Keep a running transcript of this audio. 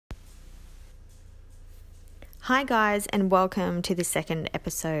Hi guys, and welcome to the second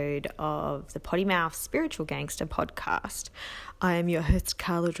episode of the Potty Mouth Spiritual Gangster podcast. I am your host,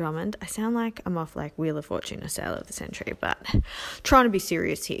 Carla Drummond. I sound like I'm off like Wheel of Fortune or Sale of the Century, but trying to be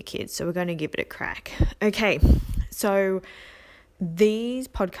serious here, kids, so we're going to give it a crack. Okay, so these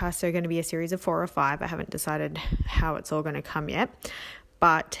podcasts are going to be a series of 4 or 5. I haven't decided how it's all going to come yet,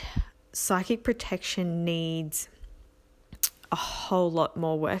 but psychic protection needs a whole lot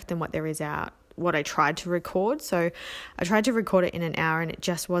more work than what I tried to record. So I tried to record it in an hour and it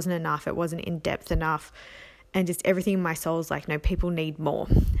just wasn't enough. It wasn't in depth enough. And just everything in my soul is like, no, people need more.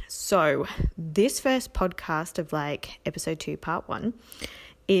 So this first podcast of like episode 2, part 1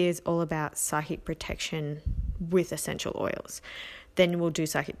 is all about psychic protection with essential oils. Then we'll do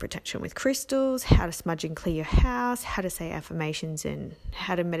psychic protection with crystals, how to smudge and clear your house, how to say affirmations, and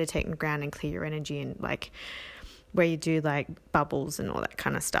how to meditate and ground and clear your energy, and like where you do like bubbles and all that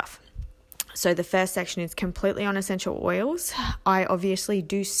kind of stuff. So the first section is completely on essential oils. I obviously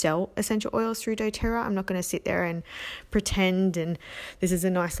do sell essential oils through doTERRA. I'm not going to sit there and pretend and this is a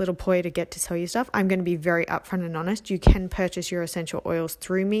nice little ploy to get to sell you stuff. I'm going to be very upfront and honest. You can purchase your essential oils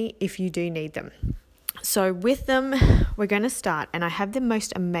through me if you do need them. So with them, we're going to start, and I have the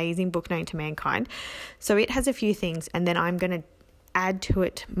most amazing book known to mankind. So it has a few things, and then I'm going to add to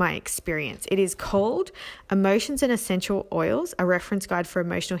it my experience. It is called Emotions and Essential Oils, a reference guide for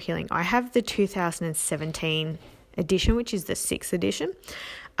emotional healing. I have the 2017 edition, which is the 6th edition.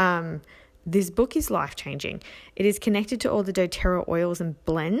 This book is life-changing. It is connected to all the doTERRA oils and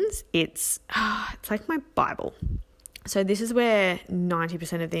blends. It's like my Bible. So this is where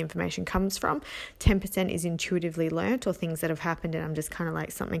 90% of the information comes from. 10% is intuitively learnt, or things that have happened and I'm just kind of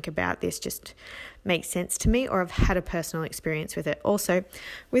like, something about this just makes sense to me, or I've had a personal experience with it. Also,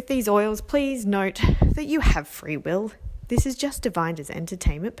 with these oils, please note that you have free will. This is just designed as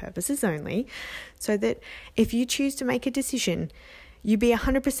entertainment purposes only, so that if you choose to make a decision, you be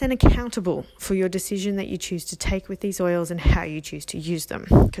 100% accountable for your decision that you choose to take with these oils and how you choose to use them,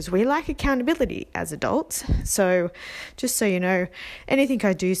 because we like accountability as adults. So just so you know, anything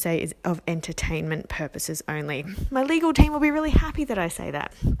I do say is of entertainment purposes only. My legal team will be really happy that I say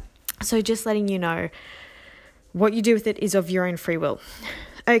that. So just letting you know, what you do with it is of your own free will.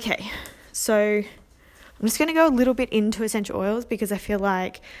 Okay, so I'm just going to go a little bit into essential oils because I feel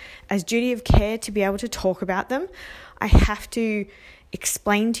like as duty of care to be able to talk about them, I have to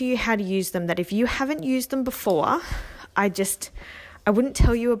explain to you how to use them, that if you haven't used them before, I wouldn't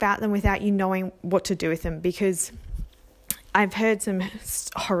tell you about them without you knowing what to do with them, because I've heard some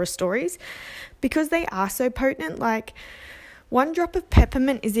horror stories because they are so potent. Like 1 drop of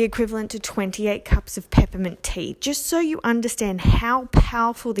peppermint is the equivalent to 28 cups of peppermint tea. Just so you understand how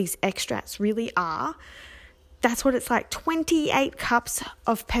powerful these extracts really are, that's what it's like. 28 cups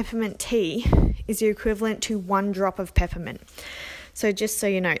of peppermint tea is the equivalent to 1 drop of peppermint. So just so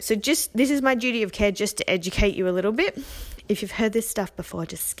you know. So this is my duty of care, just to educate you a little bit. If you've heard this stuff before,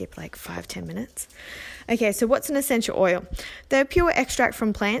 just skip like 5-10 minutes. Okay, so what's an essential oil? They're pure extract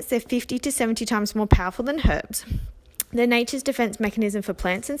from plants. They're 50 to 70 times more powerful than herbs. They're nature's defense mechanism for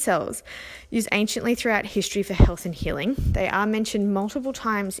plants and cells, used anciently throughout history for health and healing. They are mentioned multiple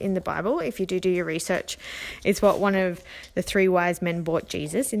times in the Bible. If you do your research, it's what one of the 3 wise men bought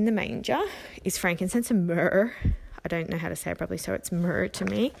Jesus in the manger, is frankincense and myrrh. I don't know how to say it properly, so it's myrrh to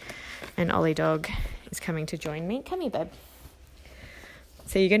me. And Ollie Dog is coming to join me. Come here, babe.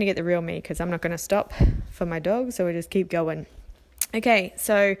 So you're going to get the real me, because I'm not going to stop for my dog, so we'll just keep going. Okay,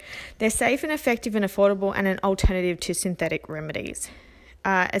 so they're safe and effective and affordable, and an alternative to synthetic remedies.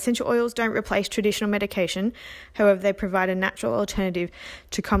 Essential oils don't replace traditional medication. However, they provide a natural alternative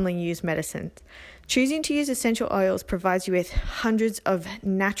to commonly used medicines. Choosing to use essential oils provides you with hundreds of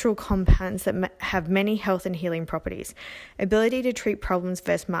natural compounds that have many health and healing properties. Ability to treat problems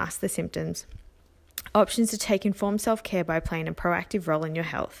versus mask the symptoms. Options to take informed self-care by playing a proactive role in your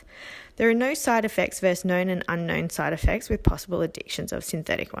health. There are no side effects versus known and unknown side effects with possible addictions of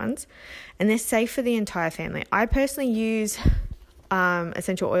synthetic ones. And they're safe for the entire family. I personally use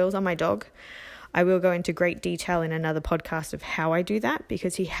essential oils on my dog. I will go into great detail in another podcast of how I do that,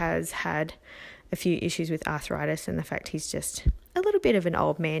 because he has had a few issues with arthritis and the fact he's just a little bit of an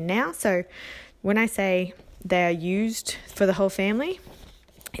old man now. So when I say they are used for the whole family,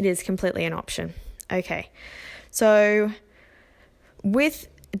 it is completely an option. Okay, so with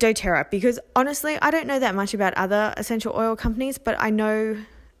doTERRA, because honestly, I don't know that much about other essential oil companies, but I know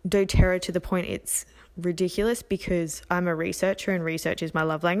doTERRA to the point it's ridiculous, because I'm a researcher and research is my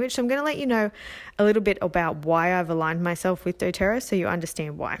love language. So I'm going to let you know a little bit about why I've aligned myself with doTERRA so you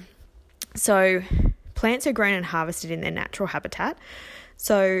understand why. So plants are grown and harvested in their natural habitat.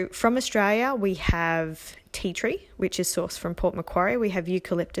 So from Australia, we have tea tree, which is sourced from Port Macquarie. We have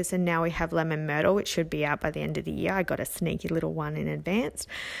eucalyptus, and now we have lemon myrtle, which should be out by the end of the year. I got a sneaky little one in advance.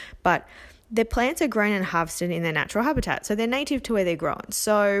 But the plants are grown and harvested in their natural habitat, so they're native to where they're grown.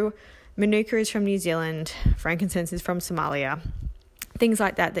 So Manuka is from New Zealand, frankincense is from Somalia, things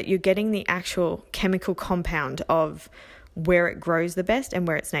like that, that you're getting the actual chemical compound of where it grows the best and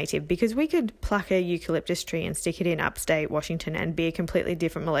where it's native, because we could pluck a eucalyptus tree and stick it in upstate Washington and be a completely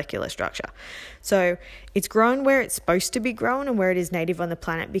different molecular structure. So it's grown where it's supposed to be grown and where it is native on the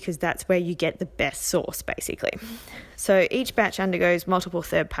planet, because that's where you get the best source, basically. So each batch undergoes multiple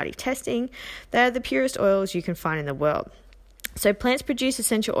third-party testing. They are the purest oils you can find in the world. So plants produce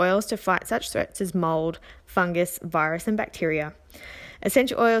essential oils to fight such threats as mold, fungus, virus, and bacteria.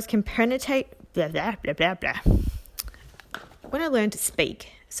 Essential oils can penetrate blah, blah, blah, blah, blah. When I learned to speak,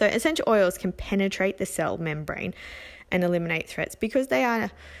 so essential oils can penetrate the cell membrane and eliminate threats. Because they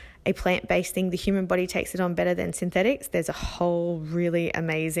are a plant-based thing, the human body takes it on better than synthetics. There's a whole really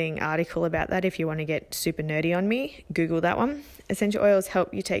amazing article about that. If you want to get super nerdy on me, Google that one. Essential oils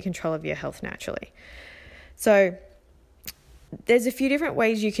help you take control of your health naturally. So there's a few different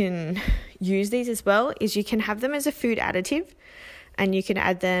ways you can use these as well. Is you can have them as a food additive, and you can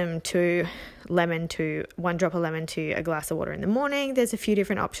add them to 1 drop of lemon to a glass of water in the morning. There's a few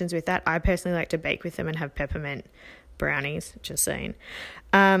different options with that. I personally like to bake with them and have peppermint brownies, just saying.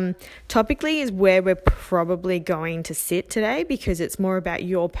 Topically is where we're probably going to sit today, because it's more about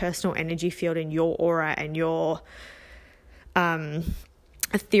your personal energy field and your aura and your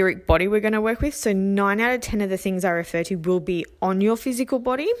etheric body we're going to work with. So 9 out of 10 of the things I refer to will be on your physical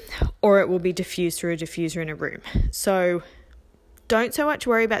body, or it will be diffused through a diffuser in a room. So don't so much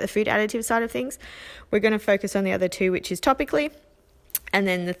worry about the food additive side of things. We're going to focus on the other two, which is topically, and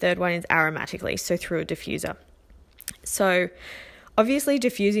then the third one is aromatically, so through a diffuser. So obviously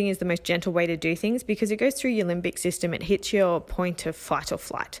diffusing is the most gentle way to do things, because it goes through your limbic system. It hits your point of fight or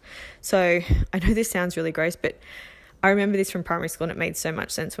flight. So I know this sounds really gross, but I remember this from primary school, and it made so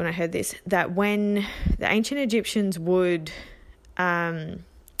much sense when I heard this, that when the ancient Egyptians would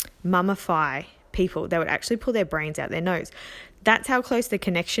mummify people, they would actually pull their brains out their nose. That's how close the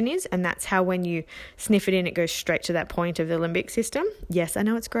connection is, and that's how when you sniff it in, it goes straight to that point of the limbic system. Yes, I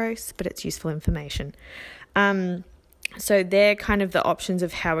know it's gross, but it's useful information. So they're kind of the options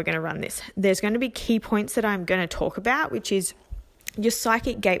of how we're going to run this. There's going to be key points that I'm going to talk about, which is your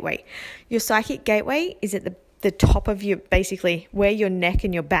psychic gateway. Your psychic gateway is at the top of your, basically where your neck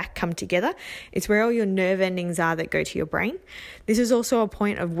and your back come together. It's where all your nerve endings are that go to your brain. This is also a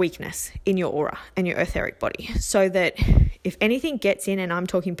point of weakness in your aura and your etheric body, so that if anything gets in, and I'm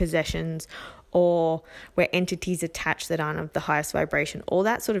talking possessions or where entities attach that aren't of the highest vibration, all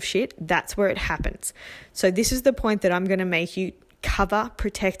that sort of shit, that's where it happens. So this is the point that I'm going to make you cover,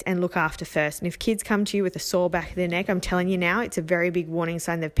 protect, and look after first. And if kids come to you with a sore back of their neck, I'm telling you now, it's a very big warning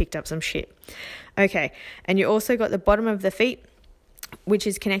sign they've picked up some shit. Okay, and you also got the bottom of the feet, which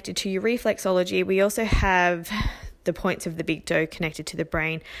is connected to your reflexology. We also have the points of the big toe connected to the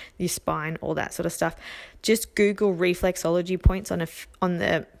brain, your spine, all that sort of stuff. Just Google reflexology points on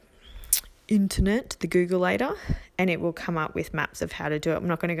the internet, the Googleator, and it will come up with maps of how to do it. I'm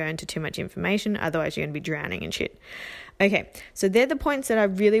not going to go into too much information, otherwise you're going to be drowning in shit. Okay, so they're the points that I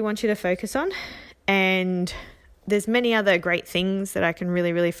really want you to focus on, and there's many other great things that I can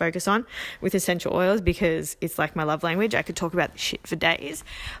really, really focus on with essential oils, because it's like my love language. I could talk about this shit for days,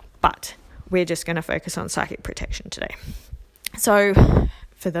 but we're just going to focus on psychic protection today. So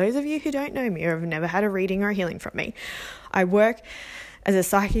for those of you who don't know me or have never had a reading or a healing from me, I work as a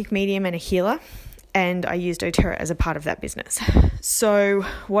psychic medium and a healer, and I use doTERRA as a part of that business. So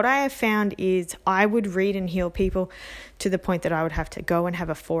what I have found is I would read and heal people to the point that I would have to go and have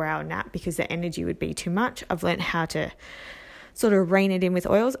a 4-hour nap because the energy would be too much. I've learned how to sort of rein it in with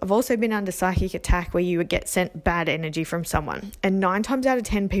oils. I've also been under psychic attack where you would get sent bad energy from someone. And 9 times out of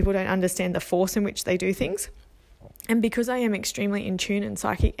 10, people don't understand the force in which they do things. And because I am extremely in tune in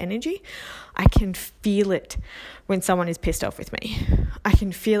psychic energy, I can feel it when someone is pissed off with me. I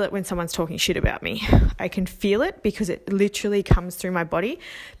can feel it when someone's talking shit about me. I can feel it because it literally comes through my body,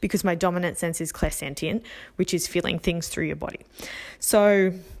 because my dominant sense is clairsentient, which is feeling things through your body.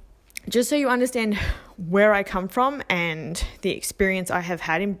 So just so you understand where I come from and the experience I have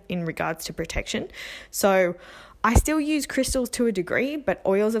had in regards to protection. So I still use crystals to a degree, but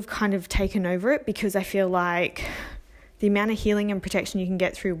oils have kind of taken over it, because I feel like the amount of healing and protection you can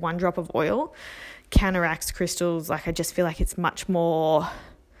get through 1 drop of oil counteracts crystals. Like, I just feel like it's much more,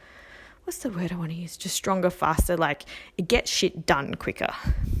 what's the word I want to use? Just stronger, faster. Like, it gets shit done quicker.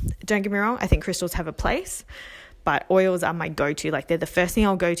 Don't get me wrong, I think crystals have a place, but oils are my go-to. Like, they're the first thing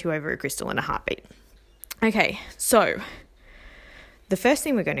I'll go to over a crystal in a heartbeat. Okay, so the first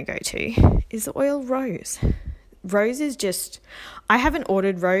thing we're going to go to is the oil rose. Rose is just, I haven't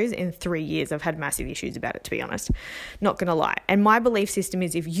ordered rose in 3 years. I've had massive issues about it, to be honest. Not going to lie. And my belief system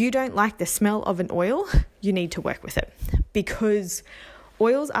is if you don't like the smell of an oil, you need to work with it, because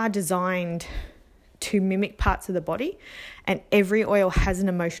oils are designed to mimic parts of the body, and every oil has an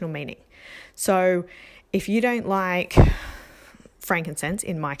emotional meaning. So if you don't like frankincense,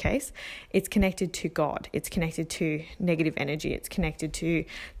 in my case, it's connected to God. It's connected to negative energy. It's connected to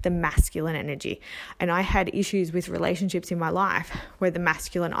the masculine energy. And I had issues with relationships in my life where the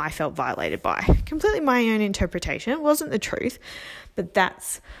masculine I felt violated by. Completely my own interpretation. It wasn't the truth, but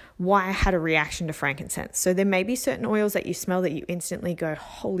that's why I had a reaction to frankincense. So there may be certain oils that you smell that you instantly go,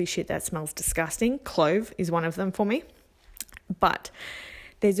 holy shit, that smells disgusting. Clove is one of them for me. But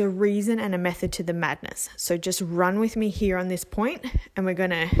there's a reason and a method to the madness. So just run with me here on this point, and we're going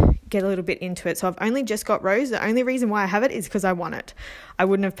to get a little bit into it. So I've only just got rose. The only reason why I have it is because I want it. I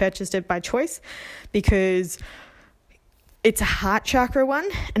wouldn't have purchased it by choice, because it's a heart chakra one,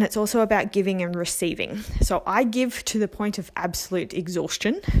 and it's also about giving and receiving. So I give to the point of absolute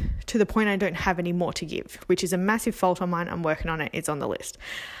exhaustion, to the point I don't have any more to give, which is a massive fault on mine. I'm working on it. It's on the list.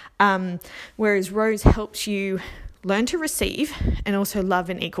 Whereas rose helps you learn to receive and also love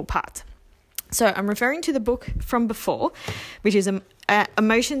in equal parts. So I'm referring to the book from before, which is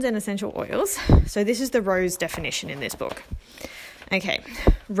Emotions and Essential Oils. So this is the rose definition in this book. Okay,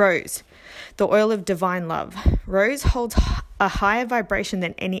 rose, the oil of divine love. Rose holds a higher vibration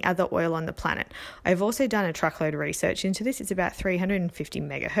than any other oil on the planet. I've also done a truckload of research into this. It's about 350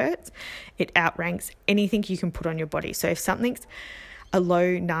 megahertz. It outranks anything you can put on your body. So if something's a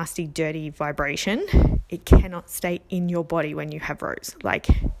low, nasty, dirty vibration, it cannot stay in your body when you have rose. Like,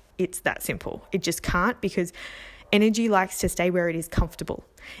 it's that simple. It just can't, because energy likes to stay where it is comfortable.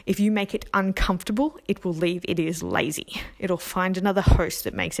 If you make it uncomfortable, it will leave. It is lazy. It'll find another host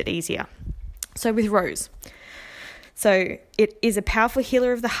that makes it easier. So with rose, so it is a powerful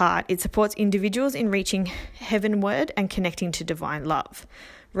healer of the heart. It supports individuals in reaching heavenward and connecting to divine love.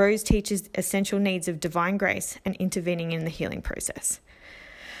 Rose teaches essential needs of divine grace and intervening in the healing process.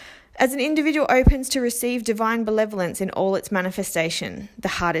 As an individual opens to receive divine benevolence in all its manifestation, the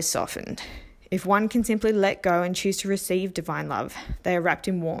heart is softened. If one can simply let go and choose to receive divine love, they are wrapped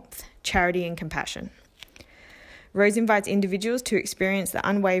in warmth, charity, and compassion. Rose invites individuals to experience the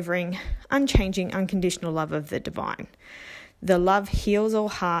unwavering, unchanging, unconditional love of the divine. The love heals all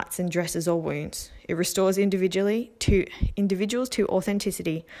hearts and dresses all wounds. It restores individuals to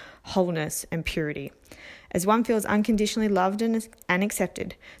authenticity, wholeness, and purity. As one feels unconditionally loved and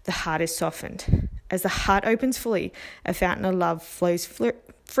accepted, the heart is softened. As the heart opens fully, a fountain of love flows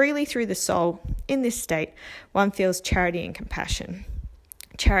freely through the soul. In this state, one feels charity and compassion.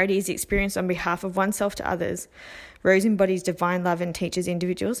 Charity is experienced on behalf of oneself to others. Rose embodies divine love and teaches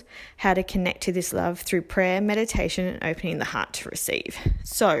individuals how to connect to this love through prayer, meditation, and opening the heart to receive.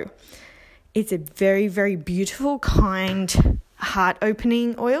 So it's a very, very beautiful, kind,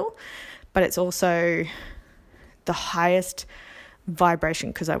 heart-opening oil, but it's also the highest vibration,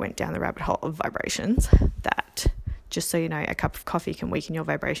 because I went down the rabbit hole of vibrations that, just so you know, a cup of coffee can weaken your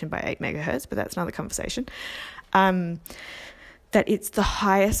vibration by 8 megahertz, but that's another conversation. That it's the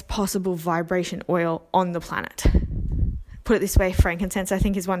highest possible vibration oil on the planet. Put it this way, frankincense I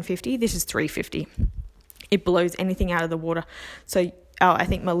think is 150. This is 350. It blows anything out of the water. So I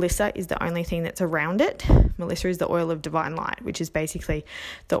think Melissa is the only thing that's around it. Melissa is the oil of divine light, which is basically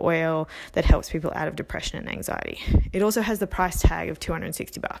the oil that helps people out of depression and anxiety. It also has the price tag of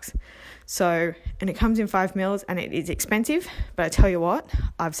 $260. So, and it comes in 5 mils, and it is expensive, but I tell you what,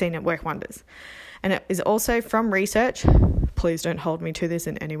 I've seen it work wonders. And it is also from research. Please don't hold me to this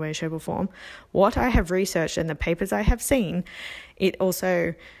in any way, shape, or form. What I have researched and the papers I have seen, it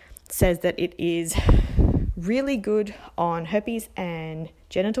also says that it is really good on herpes and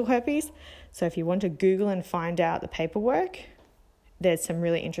genital herpes. So if you want to Google and find out the paperwork, there's some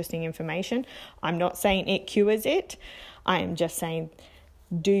really interesting information. I'm not saying it cures it. I am just saying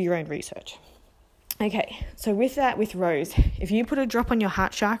do your own research. Okay, so with that, with rose, if you put a drop on your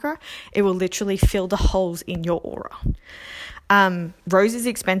heart chakra, it will literally fill the holes in your aura. Rose is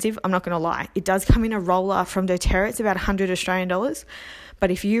expensive, I'm not going to lie. It does come in a roller from doTERRA. It's about 100 Australian dollars. But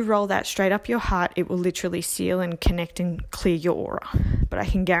if you roll that straight up your heart, it will literally seal and connect and clear your aura. But I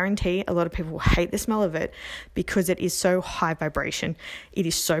can guarantee a lot of people will hate the smell of it because it is so high vibration. It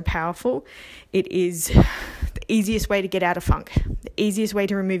is so powerful. It is the easiest way to get out of funk. The easiest way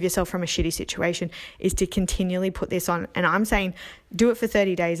to remove yourself from a shitty situation is to continually put this on. And I'm saying do it for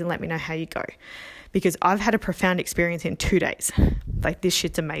 30 days and let me know how you go. Because I've had a profound experience in 2 days. Like, this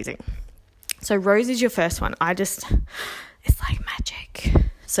shit's amazing. So rose is your first one. It's like magic.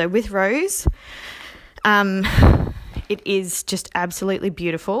 So with rose, it is just absolutely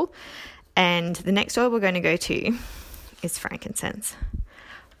beautiful. And the next oil we're going to go to is frankincense.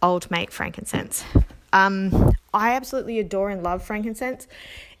 Old mate frankincense. I absolutely adore and love frankincense.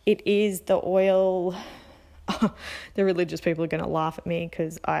 It is the oil. The religious people are going to laugh at me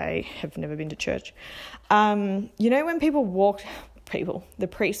because I have never been to church. When the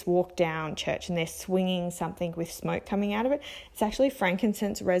priests walk down church and they're swinging something with smoke coming out of it, it's actually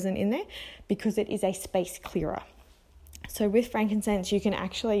frankincense resin in there because it is a space clearer. So with frankincense, you can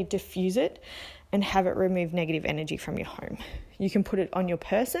actually diffuse it and have it remove negative energy from your home. You can put it on your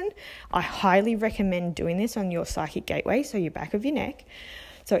person. I highly recommend doing this on your psychic gateway, so your back of your neck.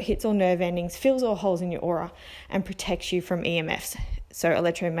 So it hits all nerve endings, fills all holes in your aura, and protects you from EMFs, so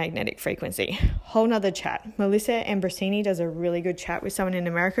electromagnetic frequency. Whole nother chat. Melissa Ambrosini does a really good chat with someone in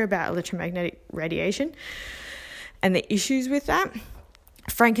America about electromagnetic radiation and the issues with that.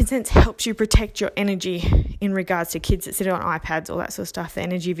 Frankincense helps you protect your energy in regards to kids that sit on iPads, all that sort of stuff, the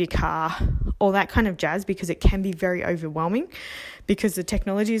energy of your car, all that kind of jazz, because it can be very overwhelming because the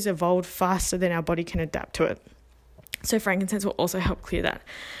technology has evolved faster than our body can adapt to it. So frankincense will also help clear that.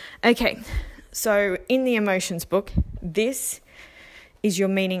 Okay, so in the emotions book, this is your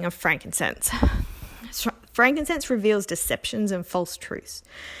meaning of frankincense. Frankincense reveals deceptions and false truths.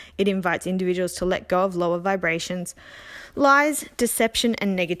 It invites individuals to let go of lower vibrations, lies, deception,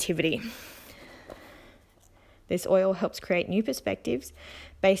 and negativity. This oil helps create new perspectives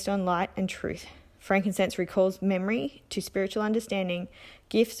based on light and truth. Frankincense recalls memory to spiritual understanding,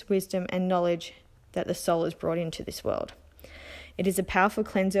 gifts, wisdom, and knowledge that the soul has brought into this world. It is a powerful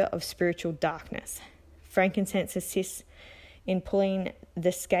cleanser of spiritual darkness. Frankincense assists in pulling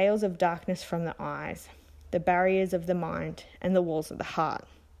the scales of darkness from the eyes, the barriers of the mind, and the walls of the heart.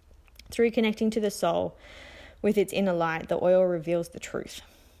 Through connecting to the soul with its inner light, the oil reveals the truth.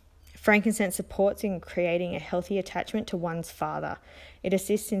 Frankincense supports in creating a healthy attachment to one's father. It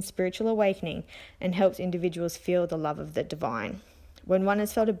assists in spiritual awakening and helps individuals feel the love of the divine. When one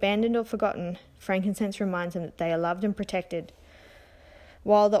has felt abandoned or forgotten, frankincense reminds them that they are loved and protected.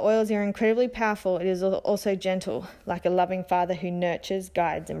 While the oils are incredibly powerful, it is also gentle, like a loving father who nurtures,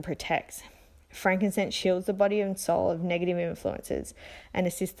 guides, and protects. Frankincense shields the body and soul of negative influences and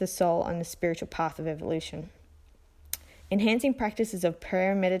assists the soul on the spiritual path of evolution. Enhancing practices of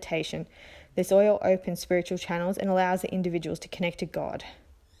prayer and meditation, this oil opens spiritual channels and allows the individuals to connect to God.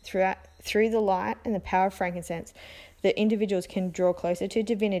 Through the light and the power of frankincense, the individuals can draw closer to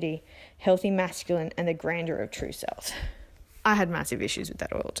divinity, healthy masculine, and the grandeur of true self. I had massive issues with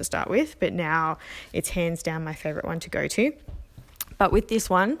that oil to start with, but now it's hands down my favourite one to go to. But with this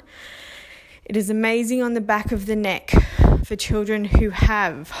one, it is amazing on the back of the neck for children who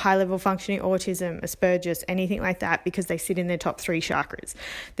have high-level functioning autism, Asperger's, anything like that, because they sit in their top 3 chakras.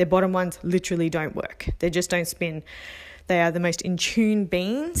 Their bottom ones literally don't work. They just don't spin. They are the most in tune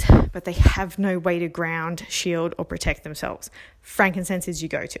beings, but they have no way to ground, shield, or protect themselves. Frankincense is your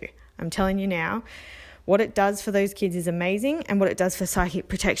go-to. I'm telling you now, what it does for those kids is amazing, and what it does for psychic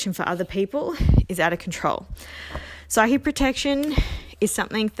protection for other people is out of control. Psychic protection is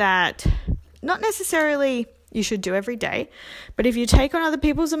something that not necessarily you should do every day, but if you take on other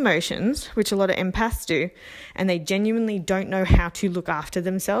people's emotions, which a lot of empaths do, and they genuinely don't know how to look after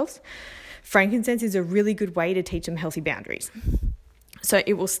themselves, frankincense is a really good way to teach them healthy boundaries. So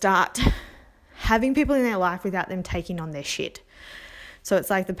it will start having people in their life without them taking on their shit. So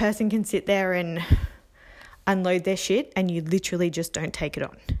it's like the person can sit there and unload their shit and you literally just don't take it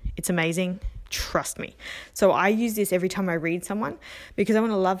on. It's amazing. Trust me. So I use this every time I read someone because I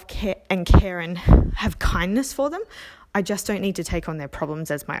want to love, care and have kindness for them. I just don't need to take on their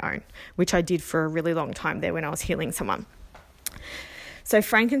problems as my own, which I did for a really long time there when I was healing someone. So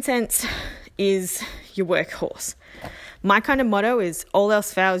frankincense is your workhorse. My kind of motto is all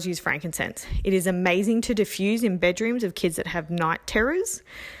else fails, use frankincense. It is amazing to diffuse in bedrooms of kids that have night terrors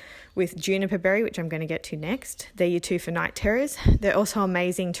with juniper berry, which I'm going to get to next. They're your 2 for night terrors. They're also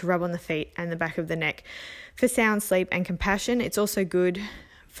amazing to rub on the feet and the back of the neck for sound sleep and compassion. It's also good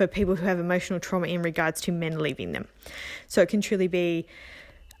for people who have emotional trauma in regards to men leaving them. So it can truly be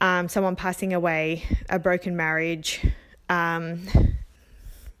someone passing away, a broken marriage,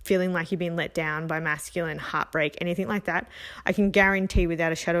 feeling like you've been let down by masculine, heartbreak, anything like that. I can guarantee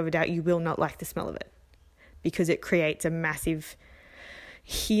without a shadow of a doubt you will not like the smell of it because it creates a massive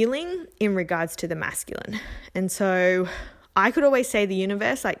healing in regards to the masculine. And so I could always say the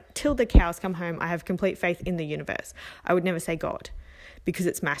universe, like till the cows come home, I have complete faith in the universe. I would never say God because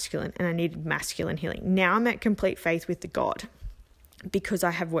it's masculine and I needed masculine healing. Now I'm at complete faith with the God. because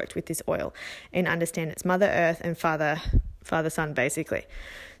I have worked with this oil and understand it's Mother Earth and Father Sun, basically.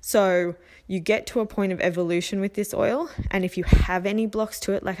 So you get to a point of evolution with this oil, and if you have any blocks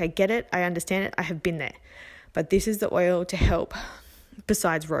to it, like I get it, I understand it, I have been there. But this is the oil to help,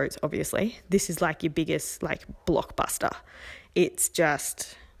 besides rose, obviously. This is like your biggest like blockbuster. It's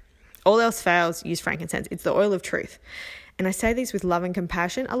just, all else fails, use frankincense. It's the oil of truth. And I say this with love and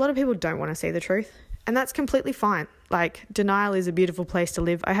compassion. A lot of people don't want to see the truth, and that's completely fine. Like, denial is a beautiful place to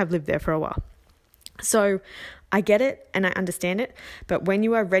live. I have lived there for a while. So I get it and I understand it, but when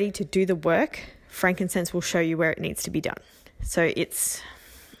you are ready to do the work, frankincense will show you where it needs to be done. So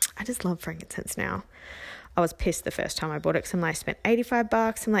I just love frankincense now. I was pissed the first time I bought it because I'm like, I spent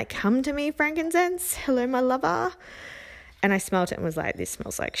 $85. I'm like, come to me, frankincense. Hello, my lover. And I smelled it and was like, this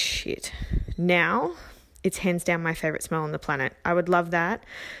smells like shit. Now, it's hands down my favorite smell on the planet. I would love that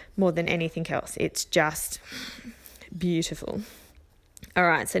more than anything else. It's just beautiful. All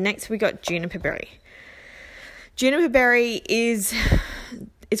right, so next we got juniper berry. Juniper berry it's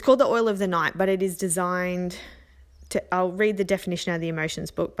called the oil of the night, but it is designed to, I'll read the definition out of the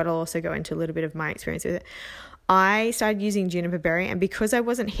emotions book, but I'll also go into a little bit of my experience with it. I started using juniper berry, and because I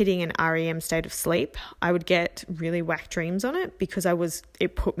wasn't hitting an REM state of sleep, I would get really whack dreams on it because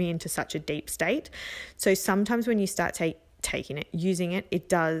it put me into such a deep state. So sometimes when you start taking it, using it, it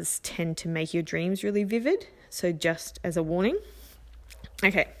does tend to make your dreams really vivid. So just as a warning.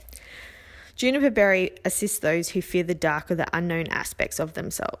 Okay. Juniper berry assists those who fear the dark or the unknown aspects of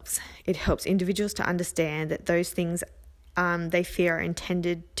themselves. It helps individuals to understand that those things they fear are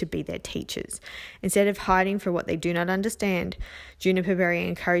intended to be their teachers. Instead of hiding for what they do not understand, juniper berry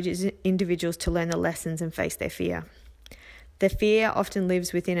encourages individuals to learn the lessons and face their fear. The fear often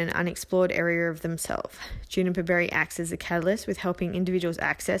lives within an unexplored area of themselves. Juniper berry acts as a catalyst with helping individuals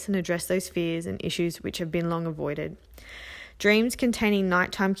access and address those fears and issues which have been long avoided. Dreams containing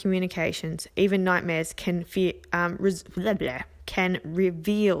nighttime communications, even nightmares, can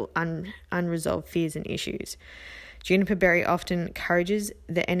reveal unresolved fears and issues. Juniper berry often encourages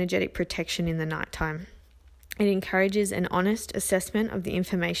the energetic protection in the nighttime. It encourages an honest assessment of the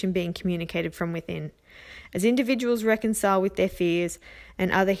information being communicated from within. As individuals reconcile with their fears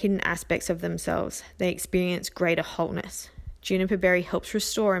and other hidden aspects of themselves, they experience greater wholeness. Juniper berry helps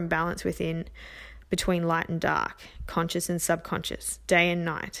restore and balance within, between light and dark, conscious and subconscious, day and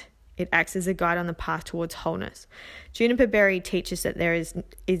night. It acts as a guide on the path towards wholeness. Juniper berry teaches that there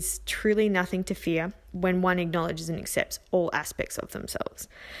is truly nothing to fear when one acknowledges and accepts all aspects of themselves.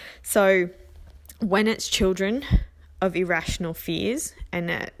 So when it's children of irrational fears and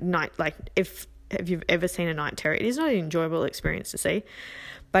at night, like if you've ever seen a night terror, it is not an enjoyable experience to see,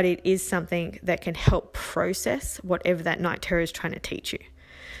 but it is something that can help process whatever that night terror is trying to teach you.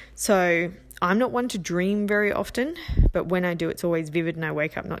 So I'm not one to dream very often, but when I do, it's always vivid and I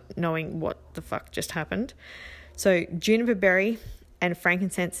wake up not knowing what the fuck just happened. So juniper berry and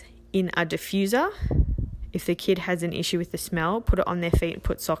frankincense in a diffuser. If the kid has an issue with the smell, put it on their feet and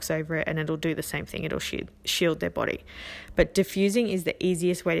put socks over it and it'll do the same thing. It'll shield their body. But diffusing is the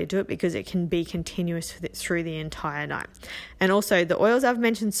easiest way to do it because it can be continuous through the entire night. And also the oils I've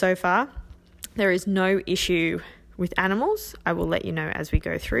mentioned so far, there is no issue with animals. I will let you know as we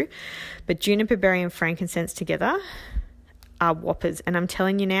go through. But juniper berry and frankincense together are whoppers. And I'm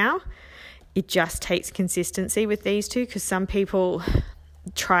telling you now, it just takes consistency with these two because some people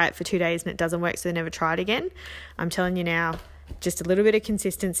try it for 2 days and it doesn't work, so they never try it again. I'm telling you now, just a little bit of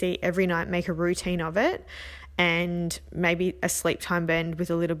consistency every night, make a routine of it, and maybe a sleep time blend with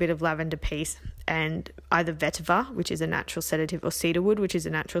a little bit of lavender piece and either vetiver, which is a natural sedative, or cedarwood, which is a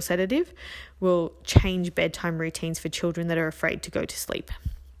natural sedative, will change bedtime routines for children that are afraid to go to sleep.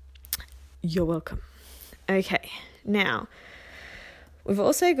 You're welcome. Okay, now we've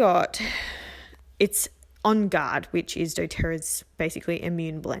also got, it's On Guard, which is doTERRA's basically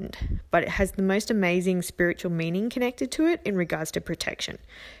immune blend, but it has the most amazing spiritual meaning connected to it in regards to protection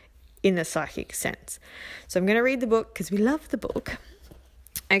in the psychic sense. So I'm going to read the book because we love the book.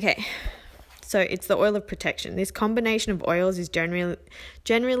 Okay, so it's the oil of protection. This combination of oils is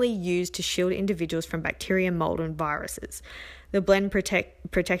generally used to shield individuals from bacteria, mold, and viruses. The blend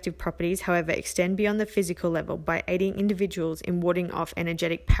protective properties, however, extend beyond the physical level by aiding individuals in warding off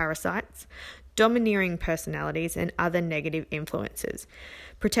energetic parasites, domineering personalities, and other negative influences.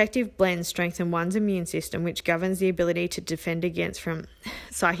 Protective blends strengthen one's immune system, which governs the ability to defend against from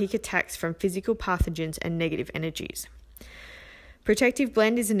psychic attacks from physical pathogens and negative energies. Protective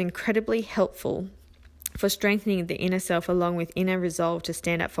blend is incredibly helpful for strengthening the inner self along with inner resolve to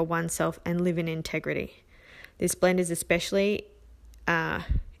stand up for oneself and live in integrity. This blend is especially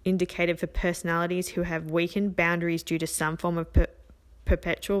indicated for personalities who have weakened boundaries due to some form of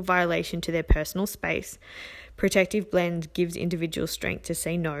perpetual violation to their personal space, Protective Blend gives individuals strength to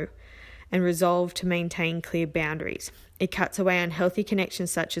say no and resolve to maintain clear boundaries. It cuts away unhealthy connections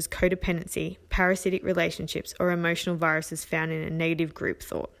such as codependency, parasitic relationships, or emotional viruses found in a negative group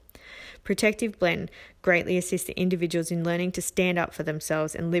thought. Protective Blend greatly assists the individuals in learning to stand up for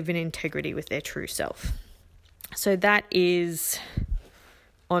themselves and live in integrity with their true self. So that is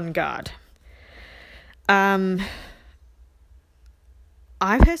On Guard. I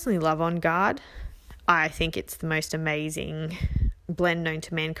personally love On Guard. I think it's the most amazing blend known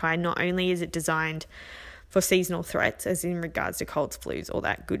to mankind. Not only is it designed for seasonal threats, as in regards to colds, flus, all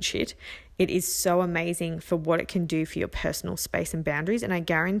that good shit, it is so amazing for what it can do for your personal space and boundaries. And I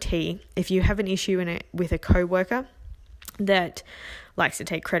guarantee if you have an issue with a coworker that likes to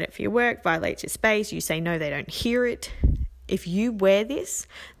take credit for your work, violates your space, you say no, they don't hear it. If you wear this,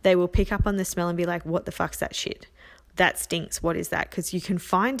 they will pick up on the smell and be like, what the fuck's that shit? That stinks. What is that? Because you can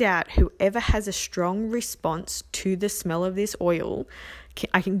find out whoever has a strong response to the smell of this oil,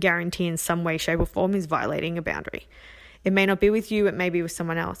 I can guarantee in some way, shape or form is violating a boundary. It may not be with you, it may be with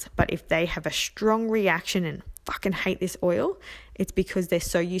someone else. But if they have a strong reaction and fucking hate this oil, it's because they're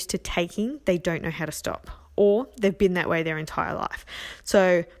so used to taking, they don't know how to stop. Or they've been that way their entire life.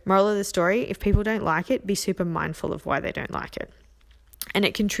 So, moral of the story, if people don't like it, be super mindful of why they don't like it. And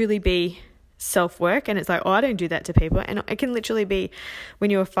it can truly be self-work, and it's like, oh, I don't do that to people. And it can literally be when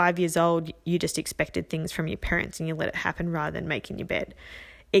you were 5 years old, you just expected things from your parents and you let it happen rather than making your bed.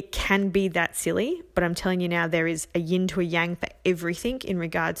 It can be that silly, but I'm telling you now, there is a yin to a yang for everything in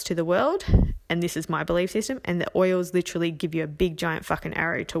regards to the world, and this is my belief system, and the oils literally give you a big giant fucking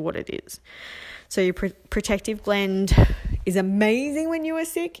arrow to what it is. So your Protective Blend is amazing when you are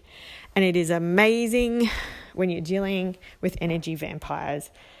sick, and it is amazing when you're dealing with energy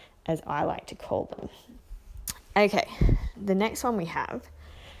vampires, as I like to call them. Okay, the next one we have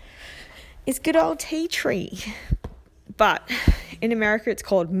is good old tea tree. But in America, it's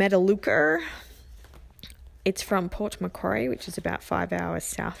called Melaleuca. It's from Port Macquarie, which is about 5 hours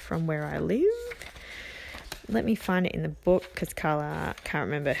south from where I live. Let me find it in the book because Carla can't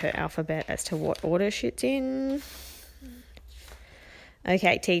remember her alphabet as to what order shit's in.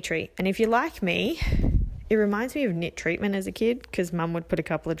 Okay, tea tree. And if you're like me, it reminds me of knit treatment as a kid because Mum would put a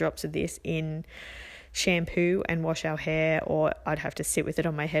couple of drops of this in shampoo and wash our hair, or I'd have to sit with it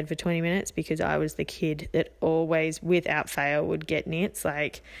on my head for 20 minutes because I was the kid that always, without fail, would get knits.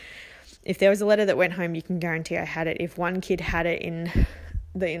 Like, if there was a letter that went home, you can guarantee I had it. If one kid had it in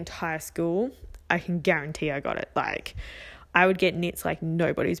the entire school, I can guarantee I got it. Like, I would get knits like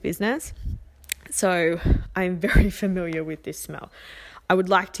nobody's business. So I'm very familiar with this smell. I would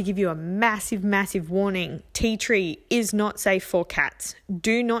like to give you a massive, massive warning. Tea tree is not safe for cats.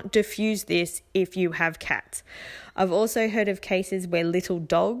 Do not diffuse this if you have cats. I've also heard of cases where little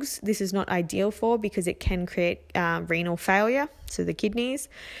dogs, this is not ideal for because it can create renal failure, so the kidneys,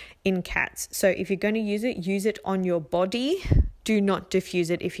 in cats. So if you're going to use it on your body. Do not diffuse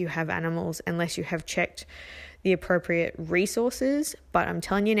it if you have animals unless you have checked the appropriate resources. But I'm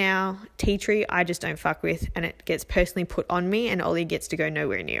telling you now, tea tree, I just don't fuck with, and it gets personally put on me and Ollie gets to go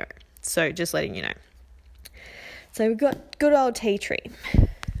nowhere near it. So just letting you know. So we've got good old tea tree.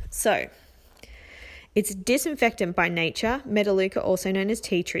 So it's disinfectant by nature. Melaleuca, also known as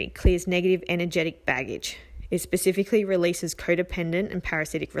tea tree, clears negative energetic baggage. It specifically releases codependent and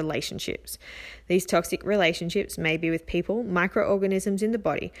parasitic relationships. These toxic relationships may be with people, microorganisms in the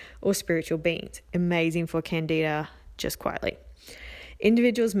body, or spiritual beings. Amazing for Candida, just quietly.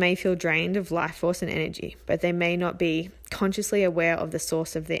 Individuals may feel drained of life force and energy, but they may not be consciously aware of the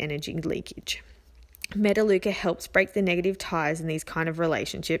source of their energy leakage. Melaleuca helps break the negative ties in these kind of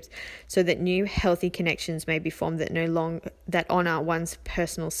relationships so that new healthy connections may be formed that honor one's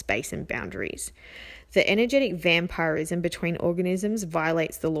personal space and boundaries. The energetic vampirism between organisms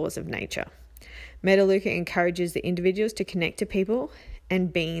violates the laws of nature. Melaleuca encourages the individuals to connect to people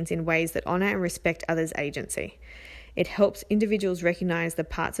and beings in ways that honor and respect others' agency. It helps individuals recognize the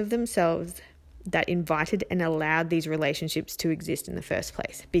parts of themselves that invited and allowed these relationships to exist in the first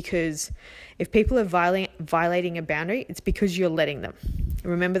place. Because if people are violating a boundary, it's because you're letting them.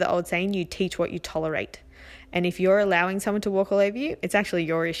 Remember the old saying, you teach what you tolerate. And if you're allowing someone to walk all over you, it's actually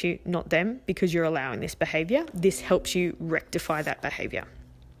your issue, not them, because you're allowing this behavior. This helps you rectify that behavior.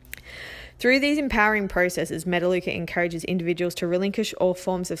 Through these empowering processes, Melaleuca encourages individuals to relinquish all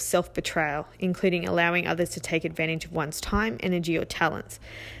forms of self-betrayal, including allowing others to take advantage of one's time, energy, or talents,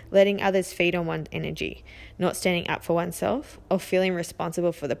 letting others feed on one's energy, not standing up for oneself, or feeling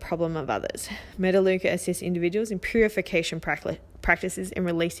responsible for the problem of others. Melaleuca assists individuals in purification practices and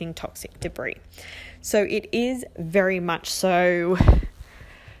releasing toxic debris. So it is very much so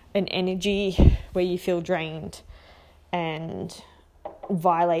an energy where you feel drained and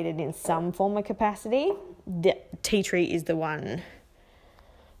violated in some form of capacity, the tea tree is the one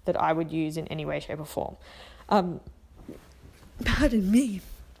that I would use in any way, shape or form. Pardon me.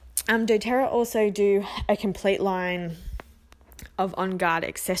 doTERRA also do a complete line of On Guard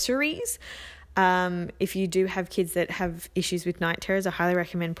accessories. If you do have kids that have issues with night terrors, I highly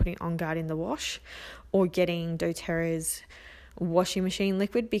recommend putting On Guard in the wash or getting doTERRA's washing machine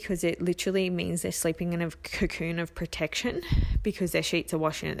liquid, because it literally means they're sleeping in a cocoon of protection because their sheets are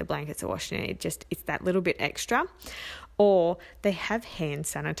washing it, their blankets are washing it. It's that little bit extra. Or they have hand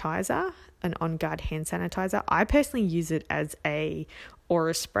sanitizer, an On Guard hand sanitizer. I personally use it as a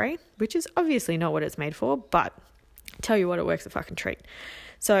aura spray, which is obviously not what it's made for, but tell you what, it works a fucking treat.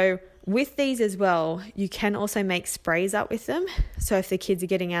 So with these as well, you can also make sprays up with them. So if the kids are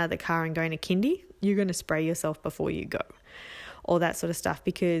getting out of the car and going to kindy, you're going to spray yourself before you go. All that sort of stuff,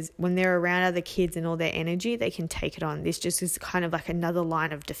 because when they're around other kids and all their energy, they can take it on. This just is kind of like another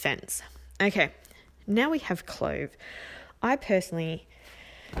line of defense. Okay, now we have clove. I personally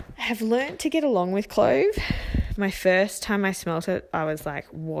have learnt to get along with clove. My first time I smelt it, I was like,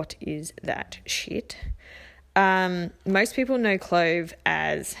 what is that shit? Most people know clove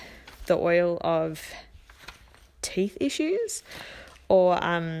as the oil of teeth issues, or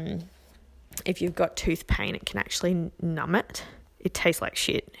if you've got tooth pain, it can actually numb it. It tastes like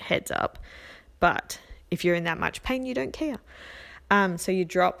shit, heads up. But if you're in that much pain, you don't care. So you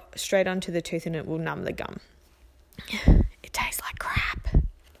drop straight onto the tooth and it will numb the gum. It tastes like crap,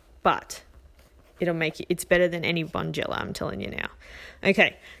 but it's better than any Bonjela, I'm telling you now.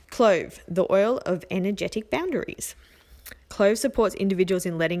 Okay, clove, the oil of energetic boundaries. Clove supports individuals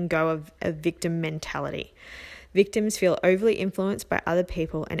in letting go of a victim mentality. Victims feel overly influenced by other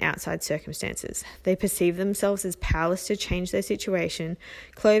people and outside circumstances. They perceive themselves as powerless to change their situation.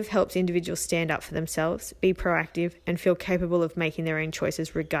 Clove helps individuals stand up for themselves, be proactive, and feel capable of making their own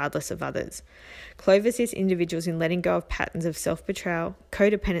choices regardless of others. Clove assists individuals in letting go of patterns of self-betrayal,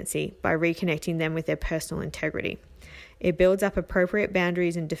 codependency, by reconnecting them with their personal integrity. It builds up appropriate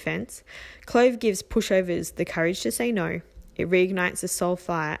boundaries and defense. Clove gives pushovers the courage to say no. It reignites the soul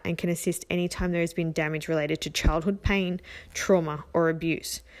fire and can assist anytime there has been damage related to childhood pain, trauma, or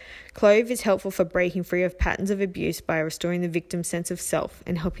abuse. Clove is helpful for breaking free of patterns of abuse by restoring the victim's sense of self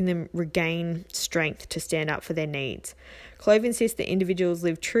and helping them regain strength to stand up for their needs. Clove insists that individuals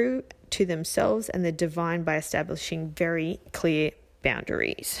live true to themselves and the divine by establishing very clear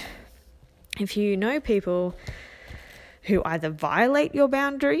boundaries. If you know people who either violate your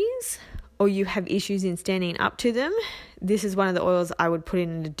boundaries or you have issues in standing up to them, this is one of the oils I would put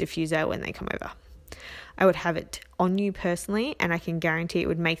in a diffuser when they come over. I would have it on you personally, and I can guarantee it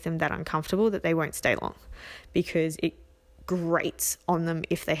would make them that uncomfortable that they won't stay long, because it grates on them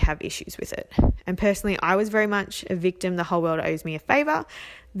if they have issues with it. And personally, I was very much a victim. The whole world owes me a favor.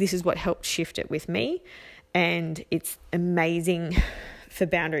 This is what helped shift it with me, and it's amazing for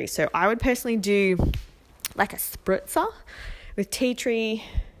boundaries. So I would personally do like a spritzer with tea tree,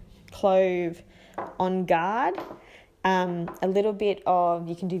 clove, On Guard, a little bit of,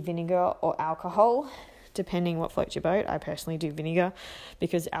 you can do vinegar or alcohol, depending what floats your boat. I personally do vinegar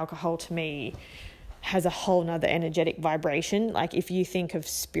because alcohol to me has a whole nother energetic vibration. Like if you think of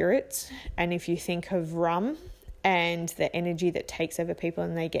spirits and if you think of rum and the energy that takes over people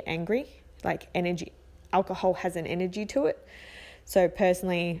and they get angry, like energy, alcohol has an energy to it. So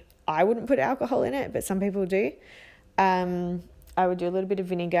personally, I wouldn't put alcohol in it, but some people do. I would do a little bit of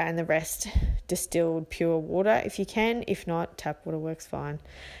vinegar and the rest distilled pure water if you can. If not, tap water works fine.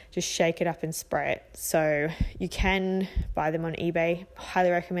 Just shake it up and spray it. So you can buy them on eBay.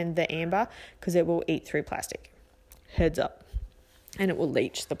 Highly recommend the amber because it will eat through plastic. Heads up. And it will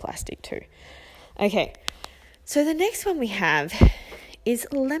leach the plastic too. Okay, so the next one we have is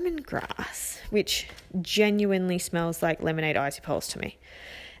lemongrass, which genuinely smells like lemonade icy poles to me.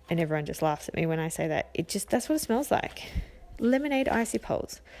 And everyone just laughs at me when I say that. That's what it smells like. Lemonade icy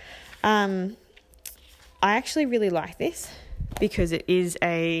poles. I actually really like this because it is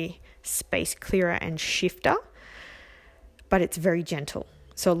a space clearer and shifter, but it's very gentle.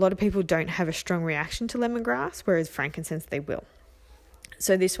 So a lot of people don't have a strong reaction to lemongrass, whereas frankincense they will.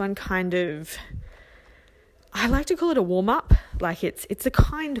 So this one kind of, I like to call it a warm-up. Like it's a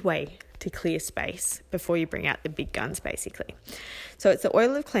kind way to clear space before you bring out the big guns, basically. So it's the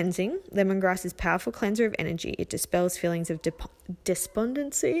oil of cleansing. Lemongrass is a powerful cleanser of energy. It dispels feelings of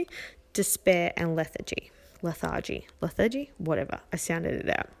despondency, despair, and lethargy, whatever. I sounded it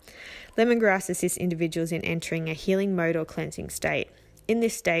out. Lemongrass assists individuals in entering a healing mode or cleansing state. In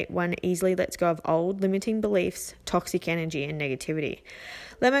this state, one easily lets go of old, limiting beliefs, toxic energy, and negativity.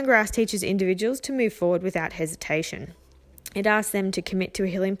 Lemongrass teaches individuals to move forward without hesitation. It asks them to commit to a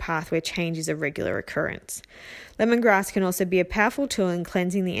healing path where change is a regular occurrence. Lemongrass can also be a powerful tool in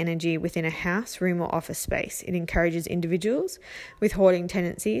cleansing the energy within a house, room, or office space. It encourages individuals with hoarding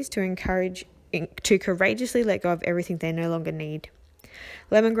tendencies to courageously let go of everything they no longer need.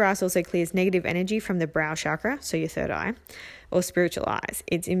 Lemongrass also clears negative energy from the brow chakra, so your third eye, or spiritual eyes.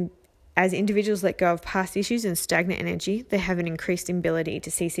 As individuals let go of past issues and stagnant energy, they have an increased ability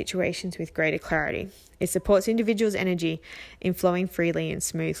to see situations with greater clarity. It supports individuals' energy in flowing freely and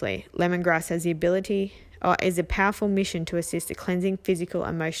smoothly. Lemongrass has the ability, or is a powerful mission to assist the cleansing physical,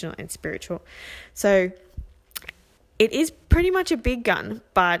 emotional, and spiritual. So it is pretty much a big gun,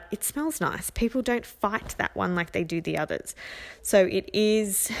 but it smells nice. People don't fight that one like they do the others. So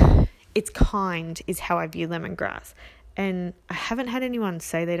it's kind is how I view lemongrass. And I haven't had anyone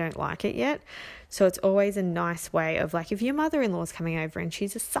say they don't like it yet. So it's always a nice way of like, if your mother-in-law's coming over and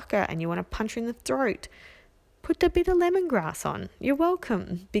she's a sucker and you want to punch her in the throat, put a bit of lemongrass on. You're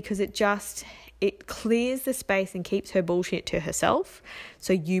welcome, because it clears the space and keeps her bullshit to herself.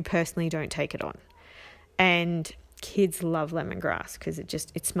 So you personally don't take it on. And kids love lemongrass because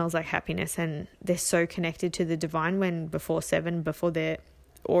it smells like happiness, and they're so connected to the divine before their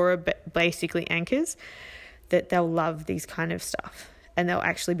aura basically anchors, that they'll love these kind of stuff and they'll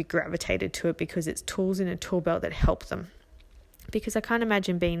actually be gravitated to it because it's tools in a tool belt that help them. Because I can't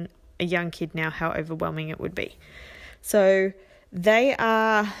imagine being a young kid now, how overwhelming it would be. So they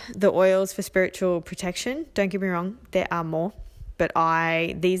are the oils for spiritual protection. Don't get me wrong, there are more, but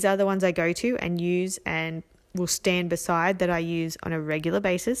these are the ones I go to and use and will stand beside, that I use on a regular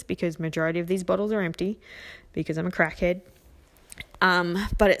basis, because majority of these bottles are empty because I'm a crackhead.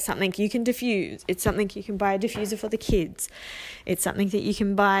 But it's something you can diffuse. It's something you can buy a diffuser for the kids. It's something that you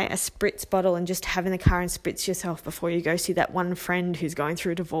can buy a spritz bottle and just have in the car and spritz yourself before you go see that one friend who's going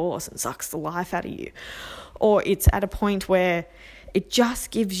through a divorce and sucks the life out of you. Or it's at a point where it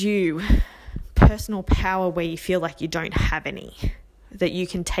just gives you personal power where you feel like you don't have any, that you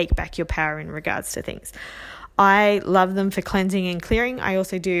can take back your power in regards to things. I love them for cleansing and clearing. I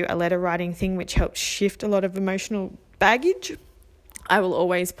also do a letter writing thing which helps shift a lot of emotional baggage. I will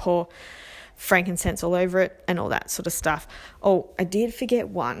always pour frankincense all over it and all that sort of stuff. Oh, I did forget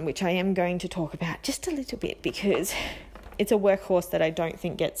one, which I am going to talk about just a little bit because it's a workhorse that I don't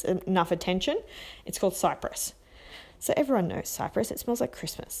think gets enough attention. It's called Cypress. So everyone knows Cypress. It smells like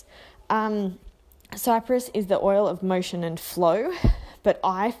Christmas. Cypress is the oil of motion and flow, but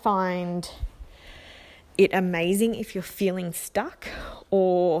I find it amazing if you're feeling stuck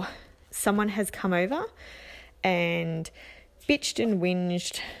or someone has come over and bitched and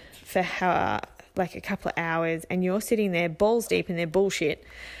whinged for a couple of hours, and you're sitting there balls deep in their bullshit,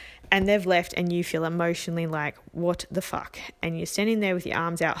 and they've left, and you feel emotionally like, what the fuck? And you're standing there with your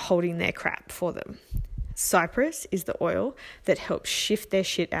arms out holding their crap for them. Cypress is the oil that helps shift their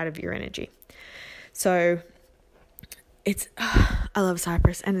shit out of your energy. So I love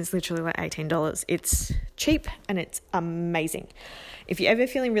Cypress, and it's literally like $18. It's cheap and it's amazing. If you're ever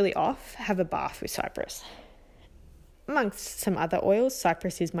feeling really off, have a bath with Cypress. Amongst some other oils,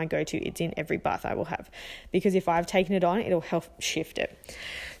 Cypress is my go-to. It's in every bath I will have, because if I've taken it on, it'll help shift it.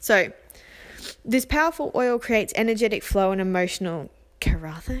 So this powerful oil creates energetic flow and emotional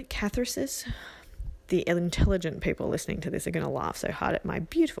catharsis. The intelligent people listening to this are going to laugh so hard at my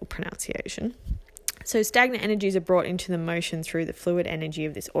beautiful pronunciation. So stagnant energies are brought into the motion through the fluid energy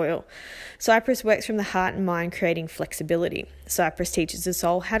of this oil. Cypress works from the heart and mind, creating flexibility. Cypress teaches the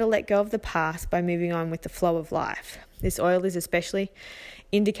soul how to let go of the past by moving on with the flow of life. This oil is especially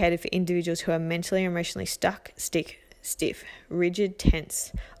indicated for individuals who are mentally or emotionally stuck, stiff, rigid,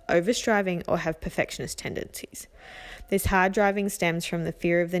 tense, overstriving, or have perfectionist tendencies. This hard driving stems from the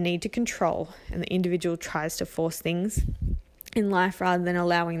fear of the need to control, and the individual tries to force things in life rather than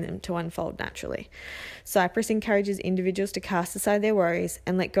allowing them to unfold naturally. Cypress encourages individuals to cast aside their worries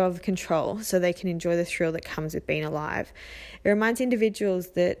and let go of control so they can enjoy the thrill that comes with being alive. It reminds individuals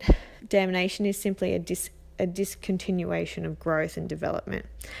that damnation is simply a discontinuation of growth and development,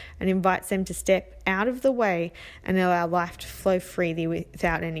 and invites them to step out of the way and allow life to flow freely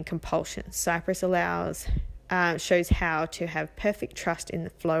without any compulsion. Cypress shows how to have perfect trust in the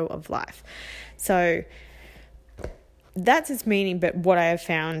flow of life. So that's its meaning, but what I have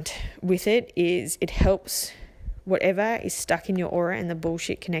found with it is it helps whatever is stuck in your aura and the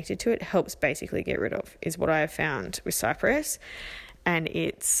bullshit connected to it, helps basically get rid of, is what I have found with Cypress. And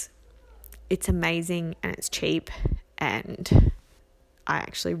it's amazing and it's cheap, and I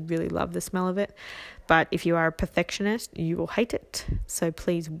actually really love the smell of it. But if you are a perfectionist, you will hate it. So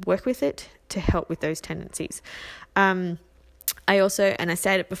please work with it to help with those tendencies. I also, and I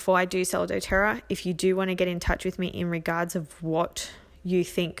said it before, I do sell doTERRA. If you do want to get in touch with me in regards of what you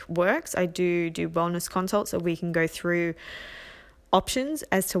think works, I do wellness consults so we can go through options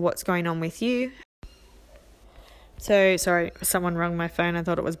as to what's going on with you. So, sorry, someone rang my phone. I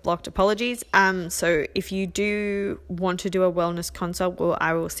thought it was blocked. Apologies. So if you do want to do a wellness consult, well,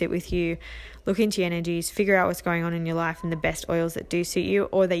 I will sit with you, look into your energies, figure out what's going on in your life and the best oils that do suit you,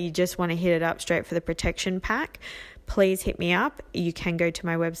 or that you just want to hit it up straight for the protection pack. Please hit me up. You can go to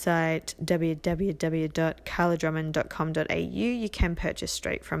my website, www.carladrummond.com.au. You can purchase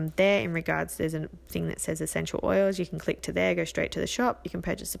straight from there. In regards, there's a thing that says essential oils. You can click to there, go straight to the shop. You can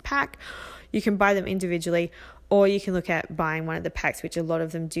purchase a pack. You can buy them individually, or you can look at buying one of the packs, which a lot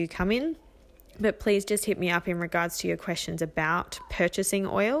of them do come in. But please just hit me up in regards to your questions about purchasing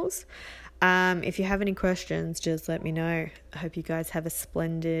oils. If you have any questions, just let me know. I hope you guys have a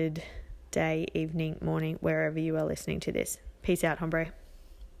splendid day, evening, morning, wherever you are listening to this. Peace out, hombre.